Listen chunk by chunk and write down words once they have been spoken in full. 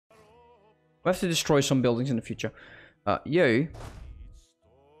We have to destroy some buildings in the future. You.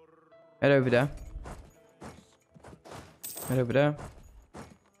 Head over there. Head over there.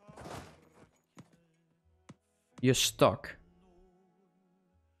 You're stuck.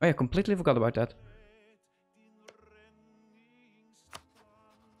 Oh yeah, completely forgot about that.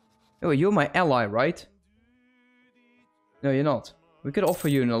 Oh, you're my ally, right? No, you're not. We could offer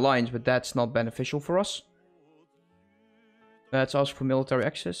you an alliance, but that's not beneficial for us. Let's ask for military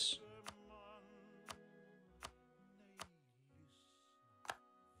access.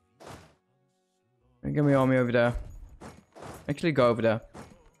 Get my army over there. Actually, go over there.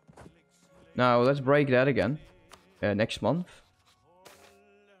 Now, let's break that again. Next month.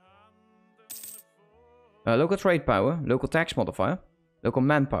 Local trade power. Local tax modifier. Local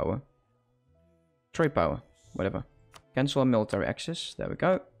manpower. Trade power. Whatever. Cancel military access. There we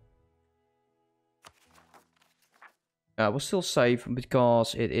go. We'll still save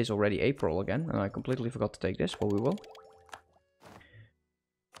because it is already April again. And I completely forgot to take this, but we will.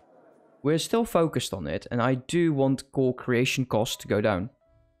 We're still focused on it. And I do want core creation cost to go down.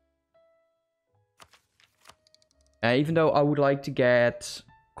 Even though I would like to get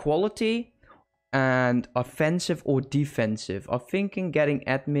quality and offensive or defensive. I'm thinking getting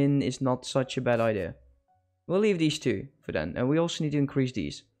admin is not such a bad idea. We'll leave these two for then. And we also need to increase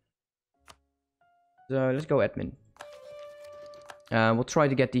these. So let's go admin. We'll try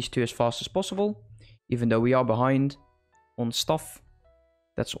to get these two as fast as possible. Even though we are behind on stuff.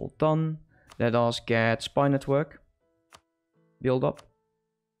 That's all done. Let us get spy network. Build up.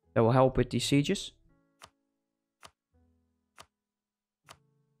 That will help with these sieges.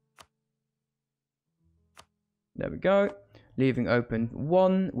 There we go. Leaving open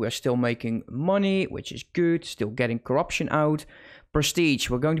 1. We're still making money, which is good. Still getting corruption out. Prestige.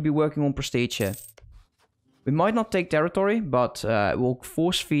 We're going to be working on prestige here. We might not take territory, but we'll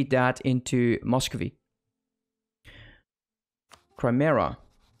force feed that into Muscovy. Crimea.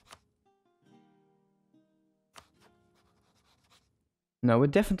 No, we'll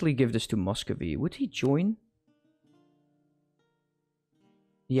definitely give this to Muscovy. Would he join?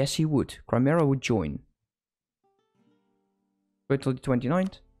 Yes, he would. Crimea would join. Wait till the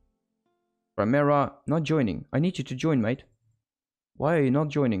 29th. Crimea, not joining. I need you to join, mate. Why are you not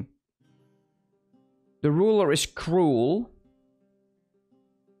joining? The ruler is cruel.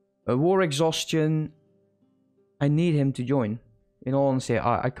 A war exhaustion. I need him to join. In all honesty,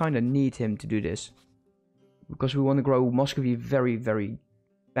 I kind of need him to do this. Because we want to grow Muscovy very, very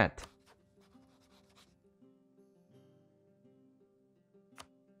bad.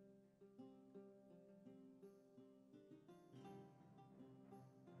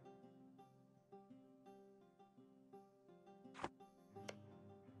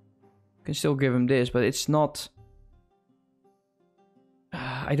 Can still give him this, but it's not...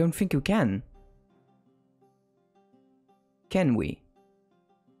 I don't think we can. Can we?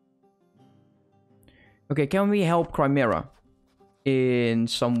 Okay, can we help Crimea in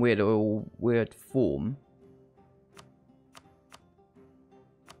some weird form?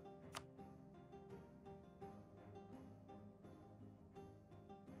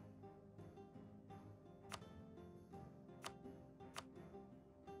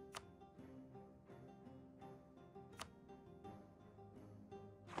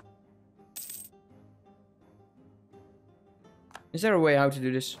 Is there a way how to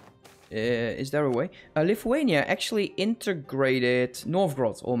do this? Is there a way? Lithuania actually integrated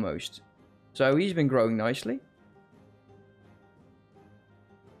Novgorod almost. So he's been growing nicely.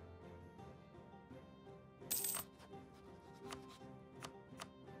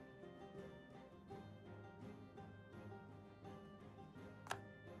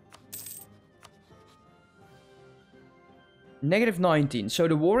 -19. So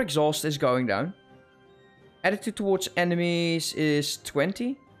the war exhaust is going down. Attitude towards enemies is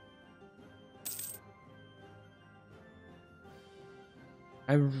 20.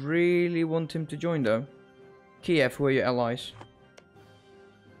 I really want him to join though. Kiev, who are your allies?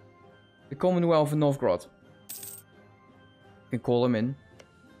 The Commonwealth of Novgorod. You can call him in.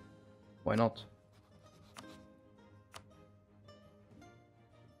 Why not?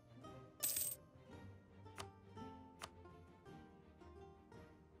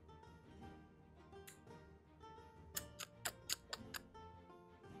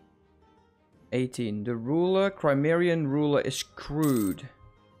 $18. The ruler, Crimean ruler, is crude.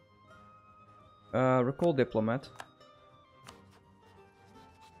 Recall diplomat.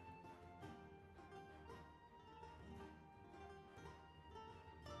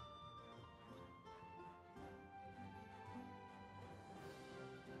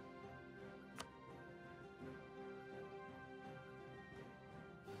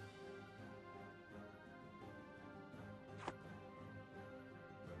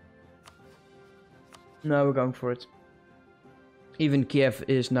 No, we're going for it. Even Kiev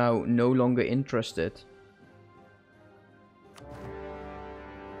is now no longer interested.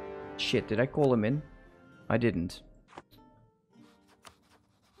 Shit, did I call him in? I didn't.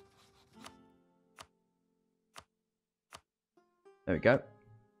 There we go.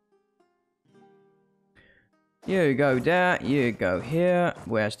 You go there, you go here.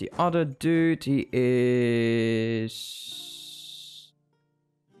 Where's the other dude? He is...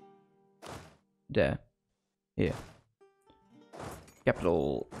 there. Here.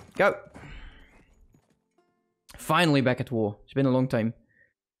 Capital. Go! Finally back at war. It's been a long time.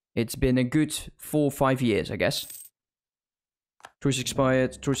 It's been a good 4 or 5 years, I guess. Truce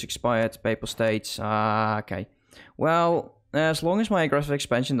expired, Papal States. Okay. Well, as long as my aggressive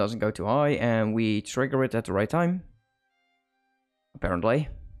expansion doesn't go too high and we trigger it at the right time, apparently,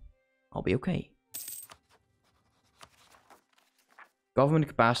 I'll be okay. Government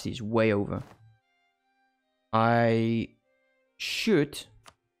capacity is way over. I should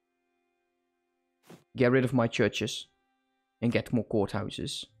get rid of my churches and get more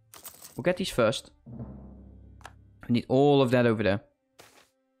courthouses. We'll get these first. I need all of that over there.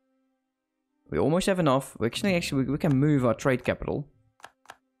 We almost have enough. We can move our trade capital.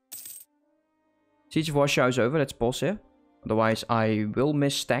 Siege of Warsaw is over. Let's pause here. Otherwise, I will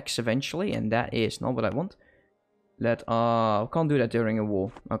miss stacks eventually, and that is not what I want. Can't do that during a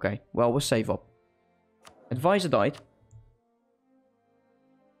war. Okay, well, we'll save up. Advisor died.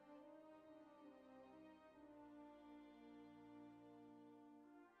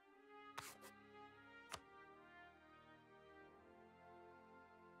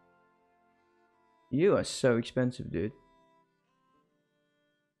 You are so expensive, dude.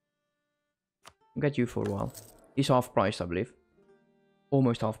 I'll get you for a while. He's half priced, I believe.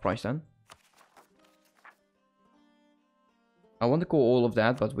 Almost half priced then. I want to call all of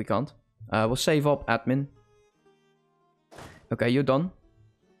that, but we can't. We'll save up admin. Okay, you're done.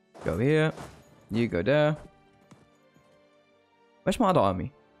 Go here. You go there. Where's my other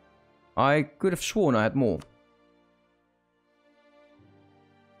army? I could have sworn I had more.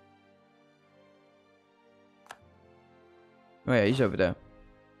 Oh yeah, he's over there.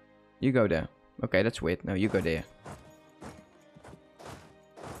 You go there. Okay, that's weird. No, you go there.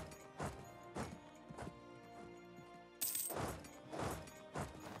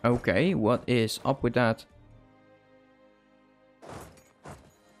 Okay, what is up with that?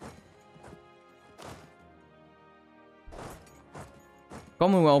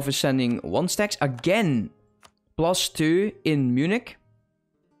 Commonwealth is sending 1 stacks again. +2 in Munich.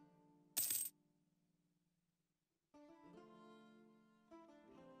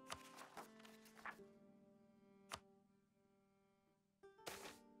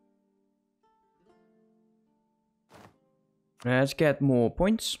 Let's get more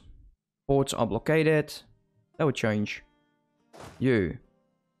points. Ports are blockaded. That would change. You.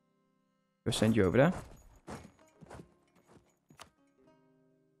 We'll send you over there.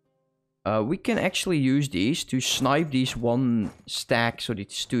 We can actually use these to snipe these 1 stacks or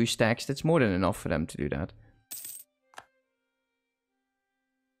these 2 stacks. That's more than enough for them to do that.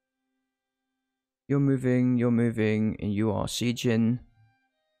 You're moving, and you are sieging.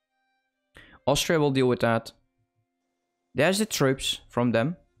 Austria will deal with that. There's the troops from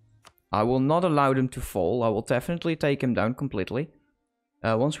them. I will not allow them to fall. I will definitely take them down completely.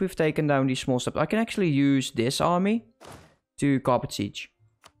 Once we've taken down these small steps, I can actually use this army to carpet siege.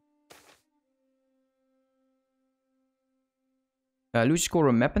 Lose score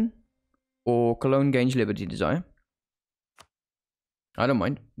on Meppen or Cologne gains Liberty Desire. I don't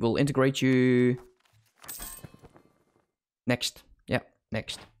mind. We'll integrate you next. Yeah,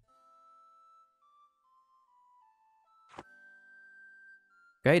 next.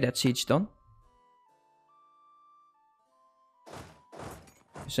 Okay, that siege done.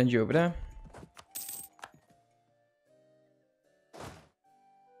 Send you over there.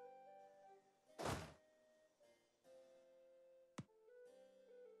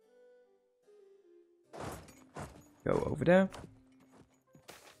 Go over there.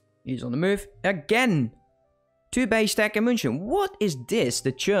 He's on the move. Again! 2 base stack in München. What is this?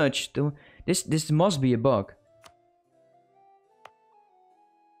 The church. This must be a bug.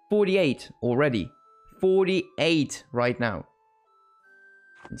 48 already. 48 right now.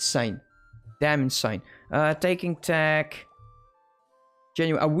 Insane. Damn insane. Taking tech.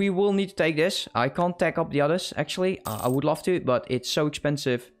 Genuine. We will need to take this. I can't tech up the others, actually. I would love to, but it's so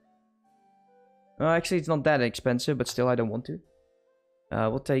expensive. Actually, it's not that expensive, but still, I don't want to.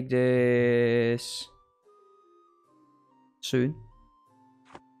 We'll take this soon.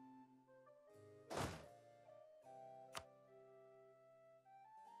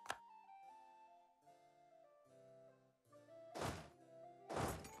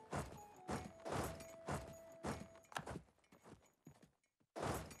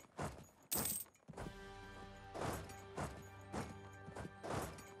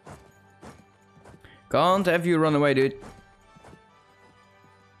 Can't have you run away, dude.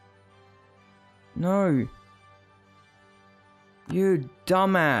 No. You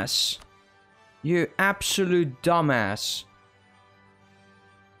dumbass. You absolute dumbass.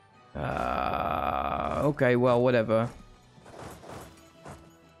 Okay, well, whatever.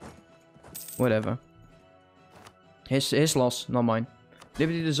 Whatever. His loss, not mine.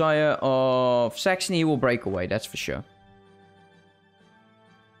 Liberty Desire of Saxony will break away, that's for sure.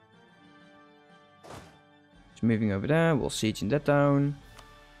 It's moving over there, we'll siege in that town.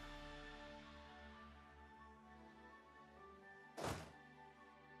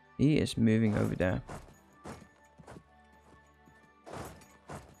 He is moving over there.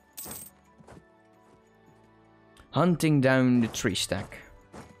 Hunting down the tree stack.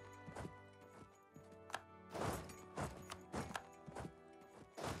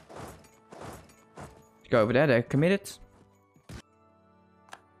 Go over there, they're committed.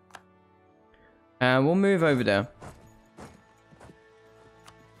 And we'll move over there.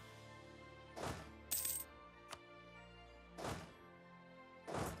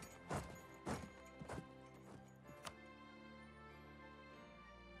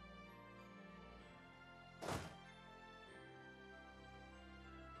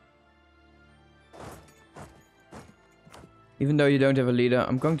 Even though you don't have a leader,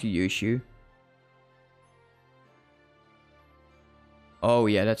 I'm going to use you. Oh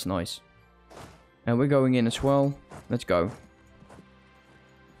yeah, that's nice. And we're going in as well. Let's go.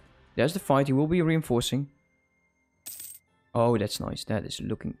 There's the fight. He will be reinforcing. Oh, that's nice. That is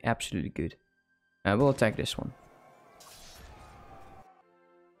looking absolutely good. And we'll attack this one.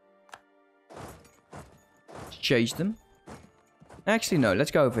 Chase them. Actually, no.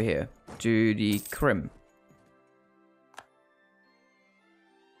 Let's go over here. To the Krim.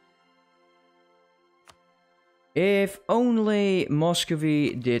 If only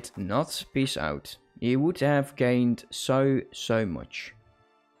Muscovy did not peace out, he would have gained so much.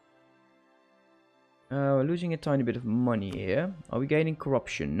 We're losing a tiny bit of money here. Are we gaining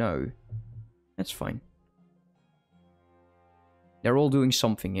corruption? No. That's fine. They're all doing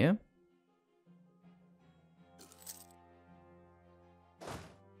something here.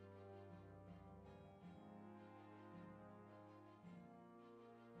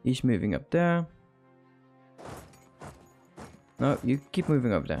 He's moving up there. No, you keep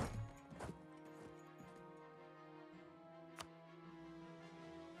moving over there.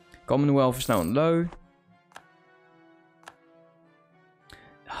 Commonwealth is now on low.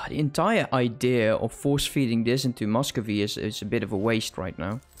 The entire idea of force feeding this into Muscovy is a bit of a waste right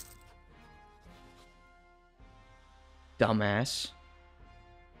now. Dumbass.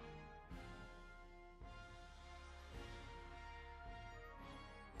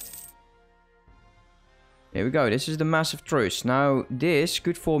 Here we go. This is the massive truce. Now, this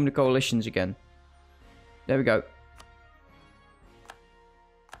could form the coalitions again. There we go.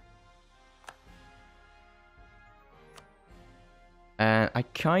 And I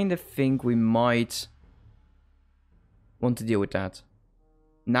kind of think we might want to deal with that.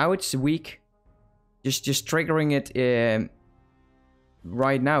 Now it's weak. Just triggering it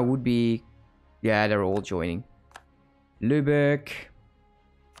right now would be... Yeah, they're all joining. Lübeck.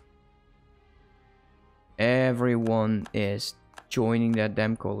 Everyone is joining that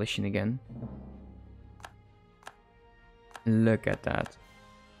damn coalition again. Look at that.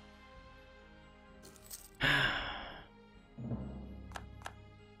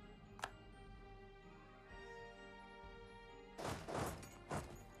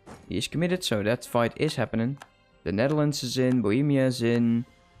 He is committed, so that fight is happening. The Netherlands is in, Bohemia is in.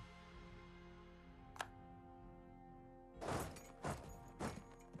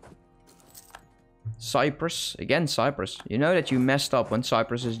 Cyprus. Again, Cyprus. You know that you messed up when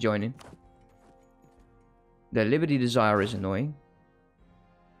Cyprus is joining. The Liberty Desire is annoying.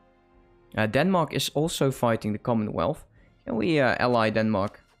 Denmark is also fighting the Commonwealth. Can we ally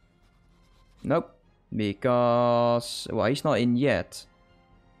Denmark? Nope. Because... Well, he's not in yet.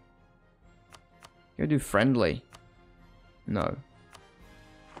 Can we do friendly? No.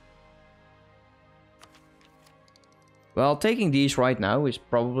 Well, taking these right now is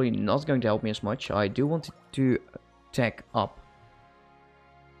probably not going to help me as much. I do want to tech up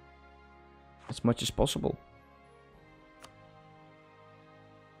as much as possible.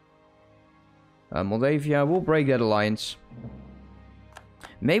 Moldavia will break that alliance.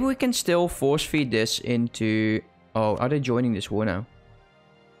 Maybe we can still force feed this into... Oh, are they joining this war now?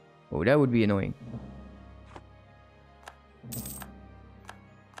 Oh, that would be annoying.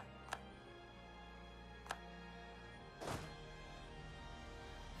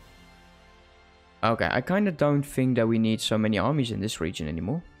 Okay, I kind of don't think that we need so many armies in this region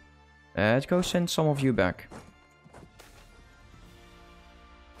anymore. Let's go send some of you back.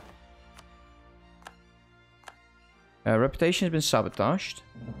 Reputation has been sabotaged.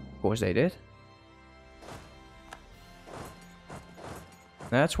 Of course they did.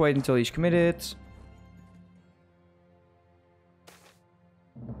 Let's wait until he's committed.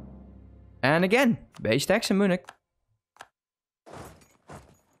 And again, base tax in Munich.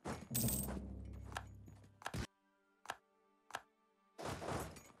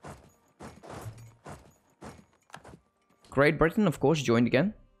 Great Britain, of course, joined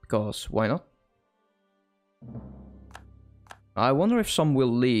again. Because why not? I wonder if some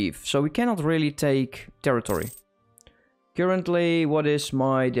will leave. So we cannot really take territory. Currently, what is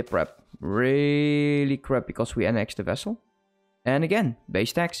my dip rep? Really crap because we annexed the vessel. And again,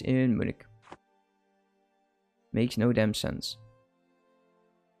 base tax in Munich. Makes no damn sense.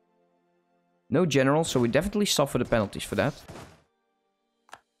 No general, so we definitely suffer the penalties for that.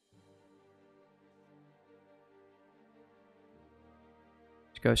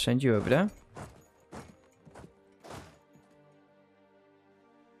 Let's go send you over there.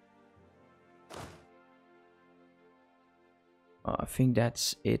 I think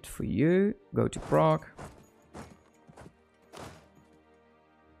that's it for you. Go to Prague.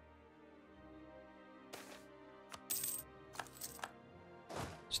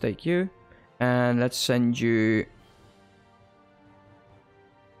 Let's take you. And let's send you...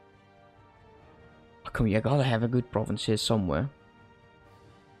 Oh, come here, I gotta have a good province here somewhere.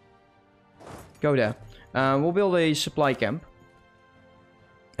 Go there. We'll build a supply camp.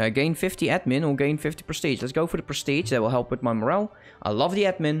 Gain 50 admin or gain 50 prestige. Let's go for the prestige. That will help with my morale. I love the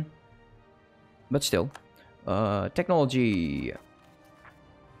admin. But still. Technology.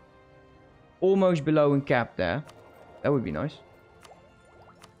 Almost below in cap there. That would be nice.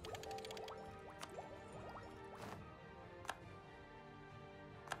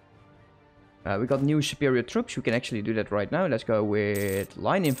 We got new superior troops. We can actually do that right now. Let's go with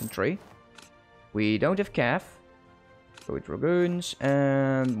line infantry. We don't have cav. Go with dragoons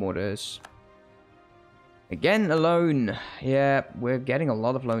and mortars. Again, a loan. Yeah, we're getting a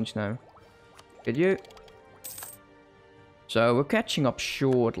lot of loans now. Did you? So we're catching up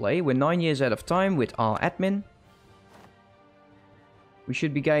shortly. We're 9 years out of time with our admin. We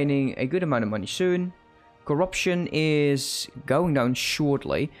should be gaining a good amount of money soon. Corruption is going down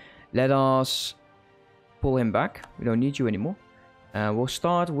shortly. Let us pull him back. We don't need you anymore. We'll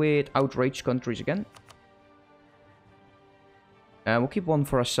start with outraged countries again. We'll keep one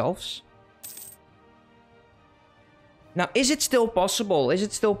for ourselves. Now, is it still possible? Is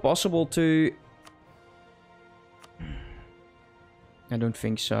it still possible to... I don't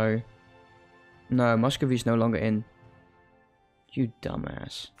think so. No, Muscovy is no longer in. You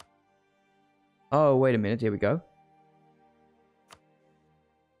dumbass. Oh, wait a minute. Here we go.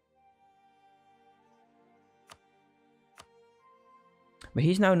 But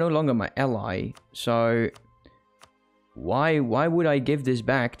he's now no longer my ally. So... Why would I give this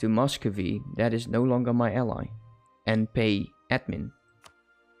back to Muscovy that is no longer my ally? And pay admin?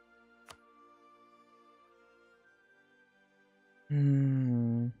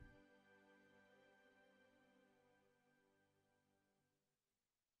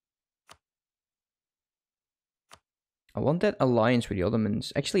 I want that alliance with the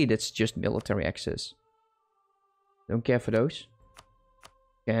Ottomans. Actually, that's just military access. Don't care for those.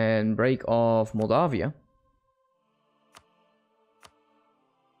 Can break off Moldavia.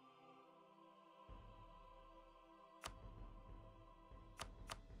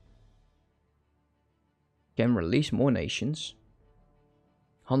 Can release more nations.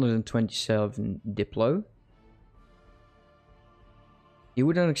 127 Diplo. He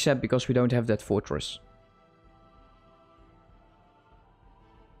wouldn't accept because we don't have that fortress.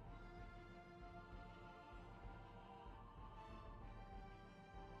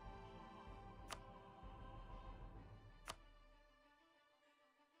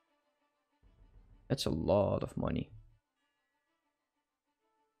 That's a lot of money.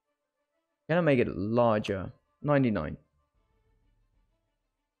 Can I make it larger? 99.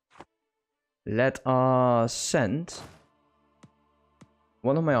 Let us send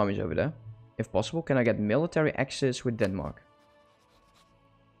one of my armies over there. If possible, can I get military access with Denmark?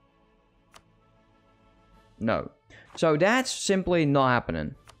 No. So that's simply not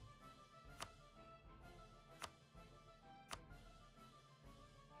happening.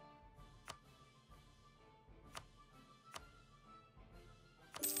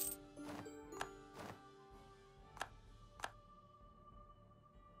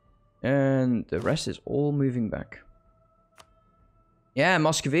 And the rest is all moving back. Yeah,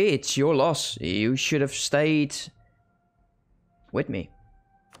 Muscovy, it's your loss. You should have stayed with me.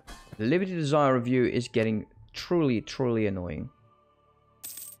 The Liberty Desire review is getting truly, truly annoying.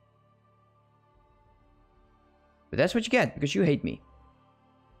 But that's what you get, because you hate me.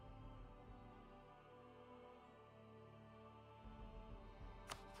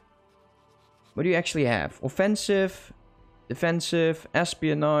 What do you actually have? Offensive, defensive,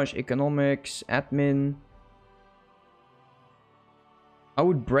 espionage, economics, admin. I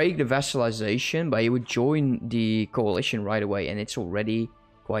would break the vassalization, but he would join the coalition right away, and it's already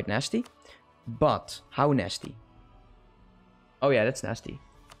quite nasty. But how nasty? Oh yeah, that's nasty.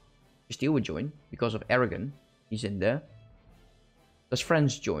 Castile would join because of Aragon. He's in there. Does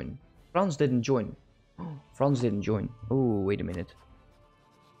France join? France didn't join. France didn't join. Oh, wait a minute.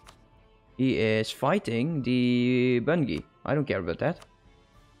 He is fighting the Bungie. I don't care about that.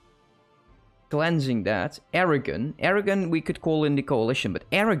 Cleansing that. Aragon. Aragon we could call in the coalition, but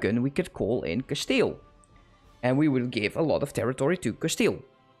Aragon we could call in Castile. And we will give a lot of territory to Castile.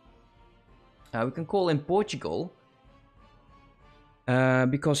 We can call in Portugal.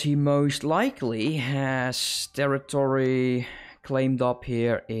 Because he most likely has territory claimed up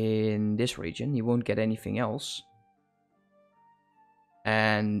here in this region. He won't get anything else.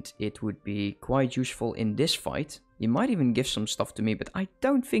 And it would be quite useful in this fight. He might even give some stuff to me, but I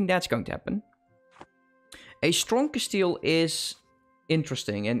don't think that's going to happen. A strong Castile is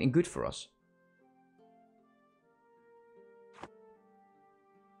interesting and good for us.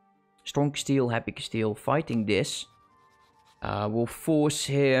 Strong Castile, happy Castile, fighting this. Will force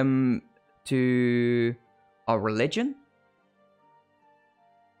him to our religion.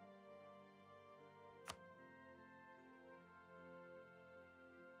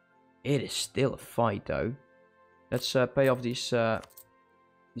 It is still a fight, though. Let's pay off these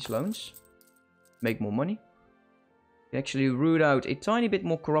loans. Make more money. Can actually root out a tiny bit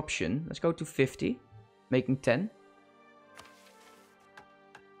more corruption. Let's go to 50, making 10.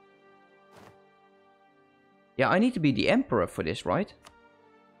 Yeah, I need to be the emperor for this, right?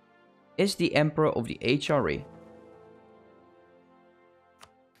 Is the emperor of the HRE.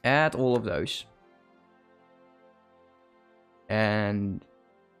 Add all of those. And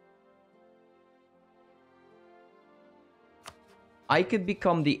I could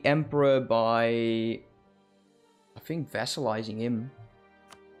become the emperor by, I think, vassalizing him.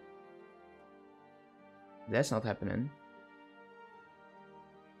 That's not happening.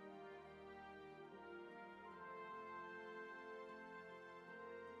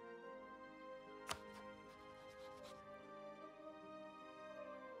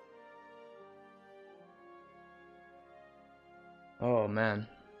 Oh, man.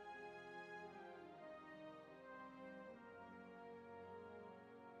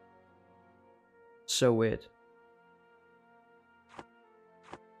 So weird.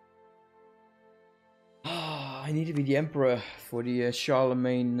 I need to be the emperor for the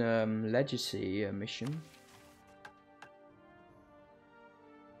Charlemagne legacy mission.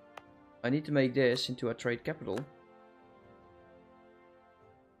 I need to make this into a trade capital.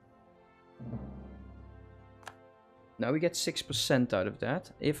 Now we get 6% out of that.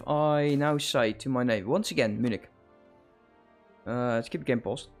 If I now say to my navy, once again, Munich. Let's keep the game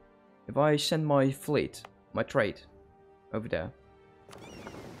paused. If I send my fleet, my trade, over there.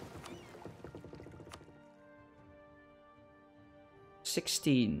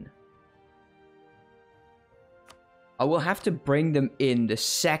 $16. I will have to bring them in the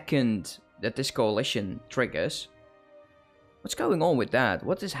second that this coalition triggers. What's going on with that?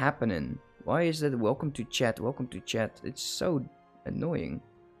 What is happening? Why is that welcome to chat, welcome to chat? It's so annoying.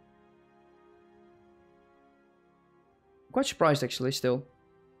 I'm quite surprised actually still.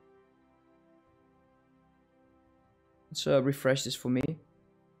 Let's refresh this for me.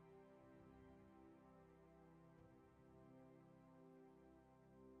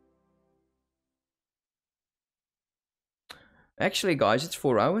 Actually guys, it's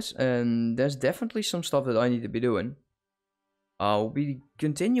 4 hours and there's definitely some stuff that I need to be doing. I'll be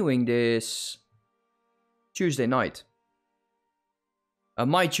continuing this Tuesday night.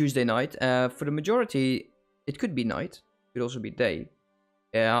 My Tuesday night. For the majority, it could be night. It could also be day.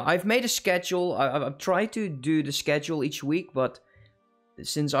 I've made a schedule. I've tried to do the schedule each week, but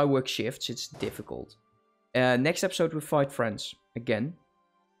since I work shifts, it's difficult. Next episode, we'll fight France again.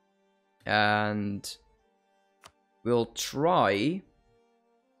 And we'll try...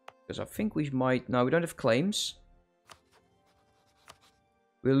 Because I think we might... No, we don't have claims.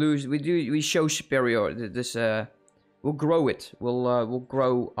 We lose. We show superior. This we'll grow it. We'll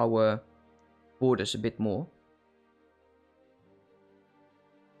grow our borders a bit more.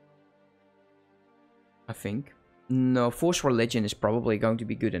 I think. No, force religion is probably going to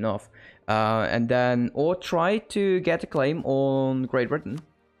be good enough. And then or try to get a claim on Great Britain.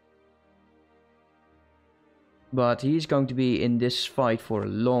 But he's going to be in this fight for a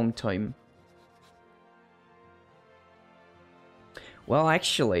long time. Well,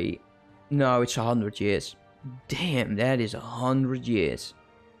 actually, no, it's 100 years. Damn, that is 100 years.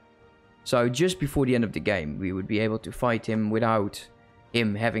 So just before the end of the game, we would be able to fight him without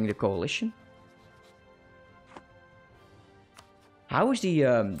him having the coalition. How is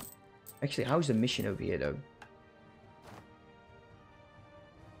the, actually, how's the mission over here, though?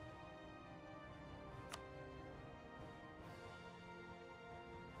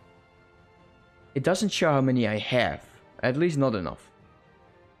 It doesn't show how many I have. At least not enough.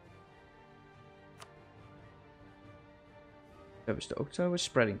 Service to October.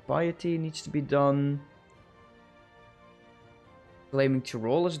 Spreading piety needs to be done. Claiming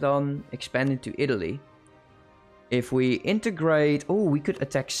Tyrol is done. Expanding to Italy. If we integrate... Oh, we could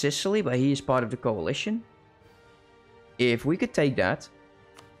attack Sicily, but he is part of the coalition. If we could take that.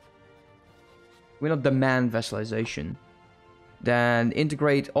 We not demand vassalization. Then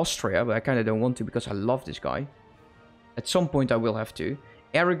integrate Austria, but I kind of don't want to because I love this guy. At some point I will have to.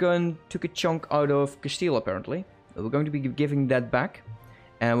 Aragon took a chunk out of Castile apparently. We're going to be giving that back.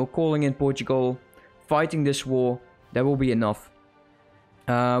 And we're calling in Portugal. Fighting this war. That will be enough.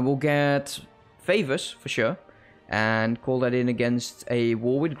 We'll get favors for sure. And call that in against a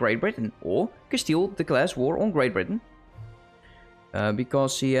war with Great Britain. Or Castile declares war on Great Britain.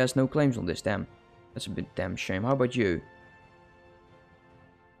 Because he has no claims on this. Damn. That's a bit damn shame. How about you?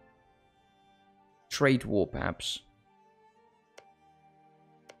 Trade war, perhaps.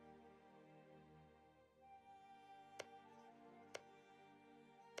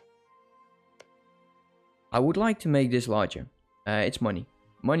 I would like to make this larger. It's money.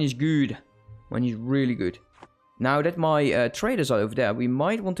 Money is good. Money is really good. Now that my traders are over there, we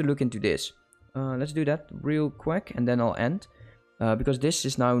might want to look into this. Let's do that real quick, and then I'll end. Because this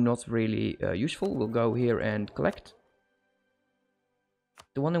is now not really useful. We'll go here and collect.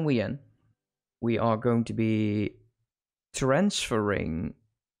 The one in Wien. We are going to be transferring.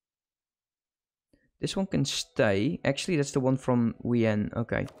 This one can stay. Actually, that's the one from Wien.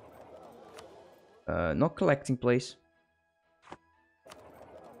 Okay. Not collecting, please.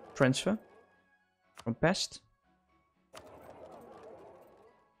 Transfer. From Pest.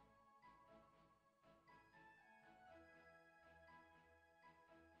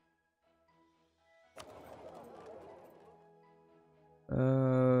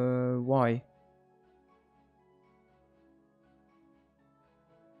 Why?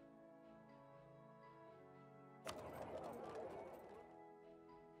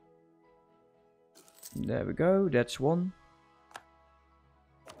 There we go, that's one.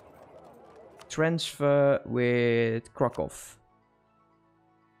 Transfer with Krakow.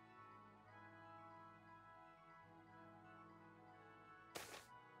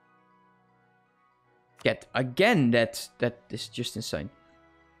 Yet again, that is just insane.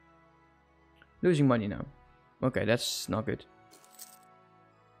 Losing money now. Okay, that's not good.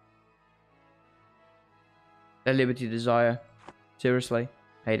 That Liberty Desire. Seriously,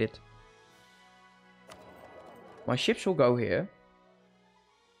 hate it. My ships will go here.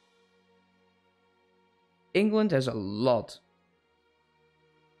 England has a lot.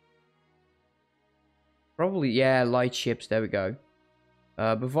 Probably, yeah, light ships. There we go.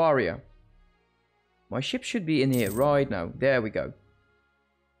 Bavaria. My ship should be in here right now. There we go.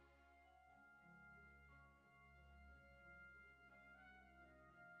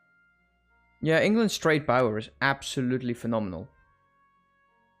 Yeah, England's trade power is absolutely phenomenal.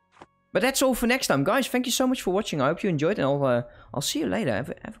 But that's all for next time, guys. Thank you so much for watching. I hope you enjoyed, and I'll see you later.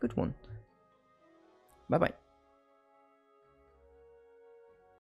 Have a good one. Bye bye.